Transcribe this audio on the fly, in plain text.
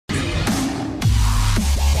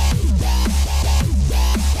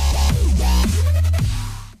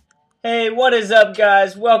Hey, what is up,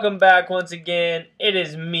 guys? Welcome back once again. It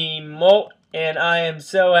is me, Molt, and I am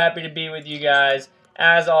so happy to be with you guys,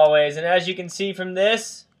 as always. And as you can see from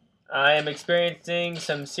this, I am experiencing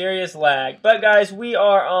some serious lag. But, guys, we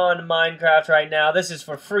are on Minecraft right now. This is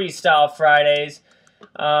for Freestyle Fridays.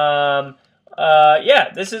 Yeah,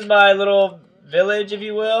 this is my little village, if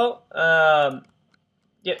you will.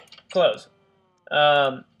 Close.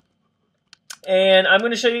 And I'm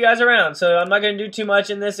going to show you guys around. So I'm not going to do too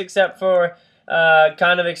much in this except for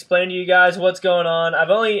kind of explain to you guys what's going on.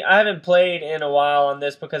 I haven't played in a while on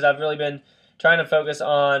this because I've really been trying to focus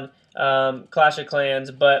on Clash of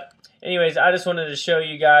Clans. But anyways, I just wanted to show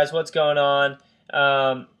you guys what's going on.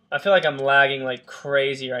 I feel like I'm lagging like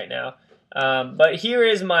crazy right now. But here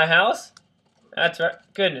is my house. That's right.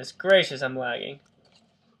 Goodness gracious, I'm lagging.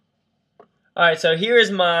 Alright, so here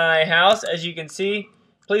is my house, as you can see.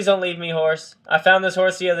 Please don't leave me, horse. I found this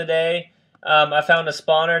horse the other day. I found a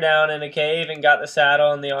spawner down in a cave and got the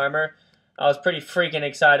saddle and the armor. I was pretty freaking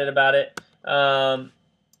excited about it.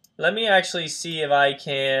 Let me actually see if I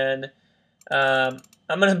can... I'm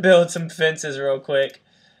going to build some fences real quick.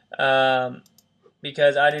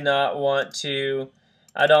 Because I do not want to...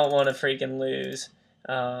 I don't want to freaking lose.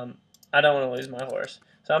 I don't want to lose my horse.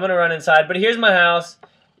 So I'm going to run inside. But here's my house.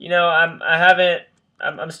 You know,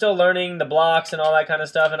 I'm still learning the blocks and all that kind of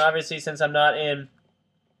stuff, and obviously since I'm not in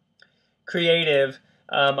creative,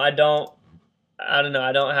 I don't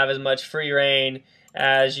have as much free reign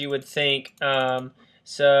as you would think.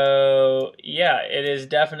 So yeah, this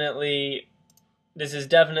is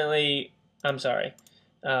definitely, I'm sorry,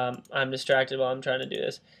 I'm distracted while I'm trying to do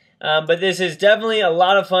this. But this is definitely a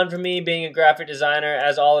lot of fun for me being a graphic designer,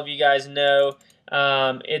 as all of you guys know.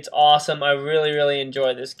 It's awesome. I really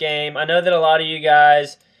enjoy this game. I know that a lot of you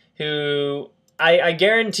guys who, I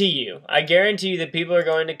guarantee you that people are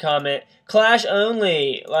going to comment, Clash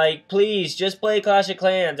only, like, please, just play Clash of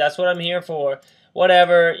Clans, that's what I'm here for.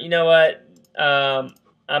 Whatever, you know what, I'm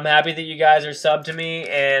happy that you guys are subbed to me,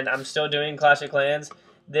 and I'm still doing Clash of Clans.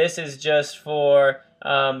 This is just for,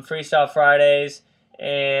 Freestyle Fridays,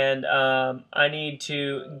 and, I need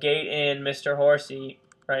to gate in Mr. Horsey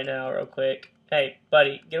right now real quick. Hey,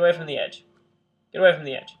 buddy, get away from the edge. Get away from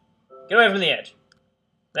the edge. Get away from the edge.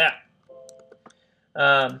 Yeah.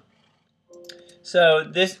 So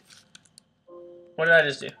this... What did I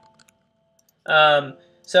just do?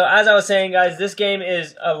 So as I was saying, guys, this game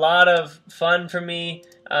is a lot of fun for me.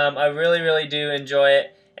 I really do enjoy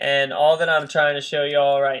it. And all that I'm trying to show you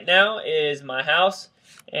all right now is my house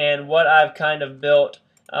and what I've kind of built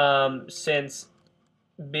since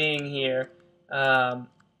being here.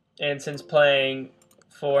 And since playing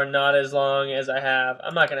for not as long as I have,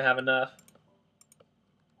 I'm not going to have enough.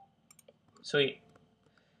 Sweet.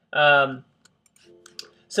 So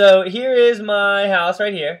here is my house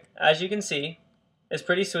right here. As you can see, it's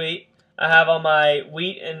pretty sweet. I have all my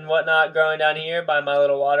wheat and whatnot growing down here by my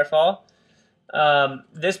little waterfall.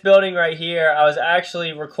 This building right here, I was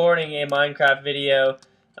actually recording a Minecraft video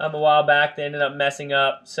a while back that ended up messing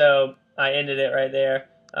up, so I ended it right there.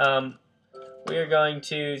 We are going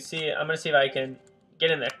to see, I'm going to see if I can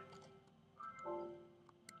get in there.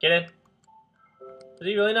 Get in. Does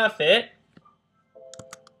he really not fit?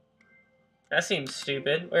 That seems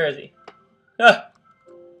stupid. Where is he? Ah!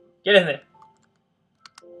 Get in there.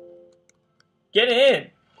 Get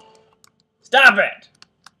in. Stop it.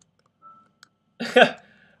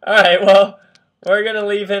 Alright, well, we're going to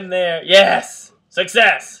leave him there. Yes!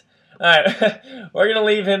 Success! Alright, we're going to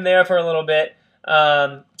leave him there for a little bit.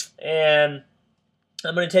 And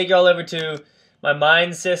I'm going to take you all over to my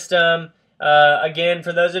mine system. Again,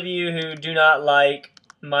 for those of you who do not like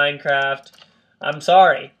Minecraft, I'm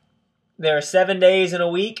sorry. There are 7 days in a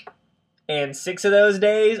week, and 6 of those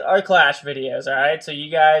days are Clash videos, alright? So you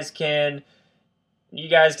guys can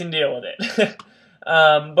deal with it.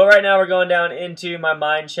 But right now we're going down into my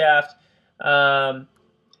mine shaft. I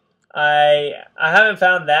haven't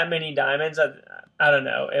found that many diamonds. I don't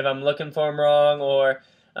know if I'm looking for them wrong, or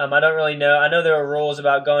I don't really know. I know there are rules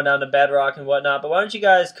about going down to bedrock and whatnot, but why don't you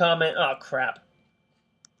guys comment... Oh, crap.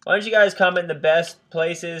 Why don't you guys comment the best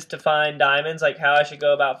places to find diamonds, like how I should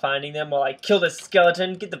go about finding them while I kill this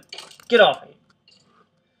skeleton? Get off me.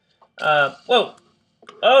 Whoa.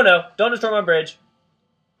 Oh, no. Don't destroy my bridge.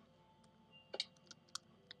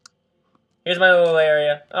 Here's my little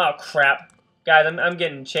area. Oh, crap. Guys, I'm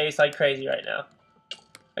getting chased like crazy right now.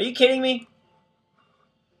 Are you kidding me?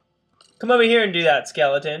 Come over here and do that,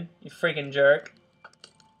 skeleton. You freaking jerk.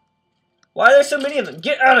 Why are there so many of them?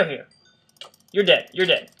 Get out of here. You're dead. You're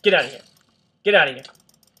dead. Get out of here. Get out of here.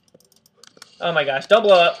 Oh my gosh. Don't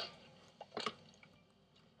blow up.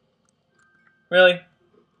 Really?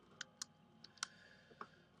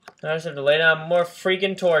 I just have to lay down more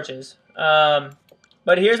freaking torches.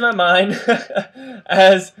 But here's my mine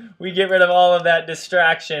as we get rid of all of that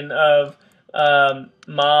distraction of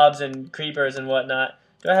mobs and creepers and whatnot.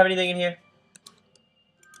 Do I have anything in here?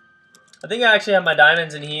 I think I actually have my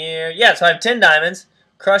diamonds in here. Yeah, so I have 10 diamonds.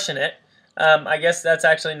 Crushing it. I guess that's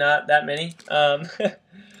actually not that many.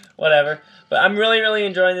 Whatever. But I'm really, really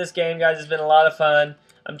enjoying this game, guys. It's been a lot of fun.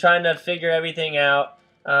 I'm trying to figure everything out.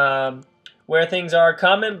 Where things are.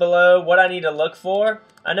 Comment below what I need to look for.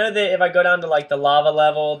 I know that if I go down to like the lava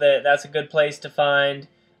level, that's a good place to find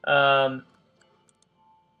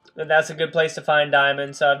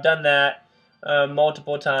diamonds. So I've done that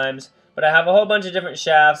multiple times. But I have a whole bunch of different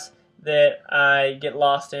shafts that I get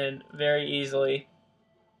lost in very easily.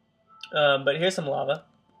 But here's some lava.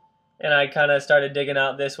 And I kind of started digging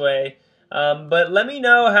out this way. But let me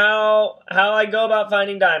know how I go about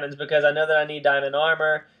finding diamonds, because I know that I need diamond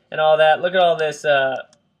armor and all that. Look at all this,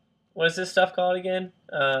 what is this stuff called again?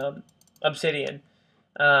 Obsidian.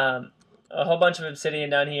 A whole bunch of obsidian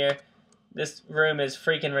down here. This room is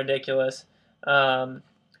freaking ridiculous.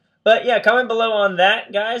 But yeah, comment below on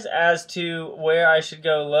that, guys, as to where I should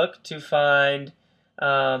go look to find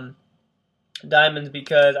diamonds,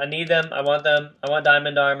 because I need them. I want them. I want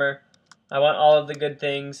diamond armor. I want all of the good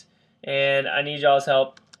things, and I need y'all's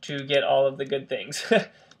help to get all of the good things.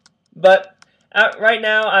 But right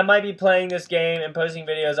now, I might be playing this game and posting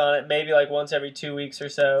videos on it maybe like once every 2 weeks or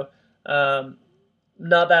so.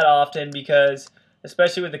 Not that often, because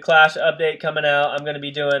especially with the Clash update coming out, I'm going to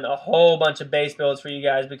be doing a whole bunch of base builds for you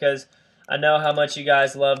guys, because I know how much you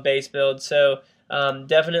guys love base builds. So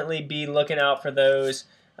definitely be looking out for those.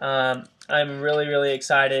 I'm really, really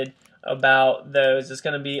excited about those. It's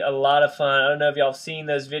going to be a lot of fun. I don't know if y'all have seen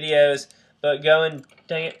those videos, but go and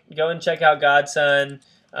check out Godson's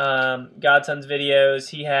videos.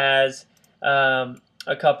 He has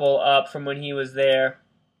a couple up from when he was there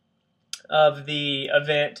of the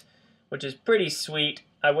event, which is pretty sweet.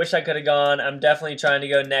 I wish I could have gone. I'm definitely trying to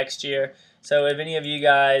go next year. So if any of you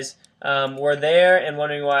guys were there and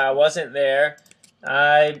wondering why I wasn't there,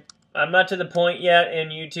 I'm not to the point yet in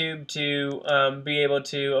YouTube to be able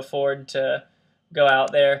to afford to go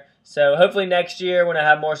out there. So hopefully next year, when I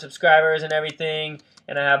have more subscribers and everything,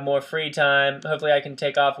 and I have more free time, hopefully I can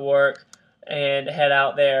take off work and head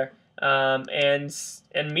out there and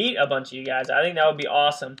meet a bunch of you guys. I think that would be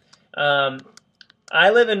awesome. I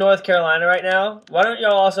live in North Carolina right now. Why don't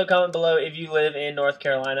y'all also comment below if you live in North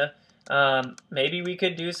Carolina? Maybe we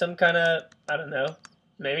could do some kind of, I don't know,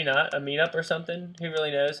 maybe not, a meetup or something. Who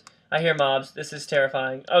really knows? I hear mobs. This is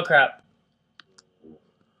terrifying. Oh, crap.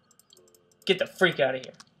 Get the freak out of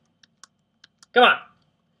here. Come on.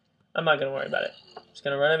 I'm not going to worry about it. I'm just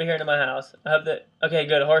going to run over here into my house. I hope that... Okay,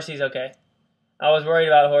 good. Horsey's okay. I was worried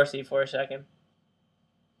about Horsey for a second.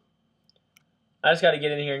 I just got to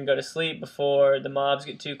get in here and go to sleep before the mobs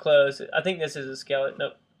get too close. I think this is a skeleton.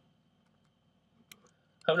 Nope.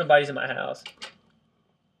 Hope nobody's in my house.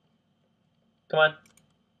 Come on.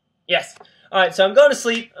 Yes. Alright, so I'm going to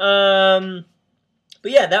sleep. But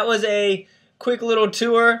yeah, that was a quick little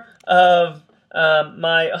tour of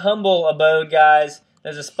my humble abode, guys.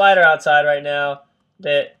 There's a spider outside right now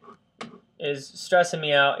that is stressing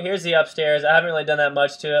me out. Here's the upstairs. I haven't really done that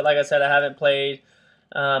much to it. Like I said, I haven't played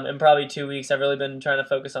in probably 2 weeks. I've really been trying to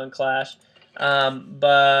focus on Clash.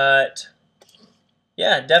 But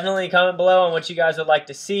yeah, definitely comment below on what you guys would like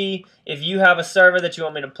to see. If you have a server that you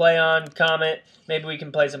want me to play on, comment. Maybe we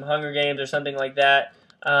can play some Hunger Games or something like that.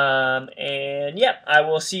 And yeah, I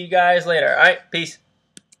will see you guys later. Alright, peace.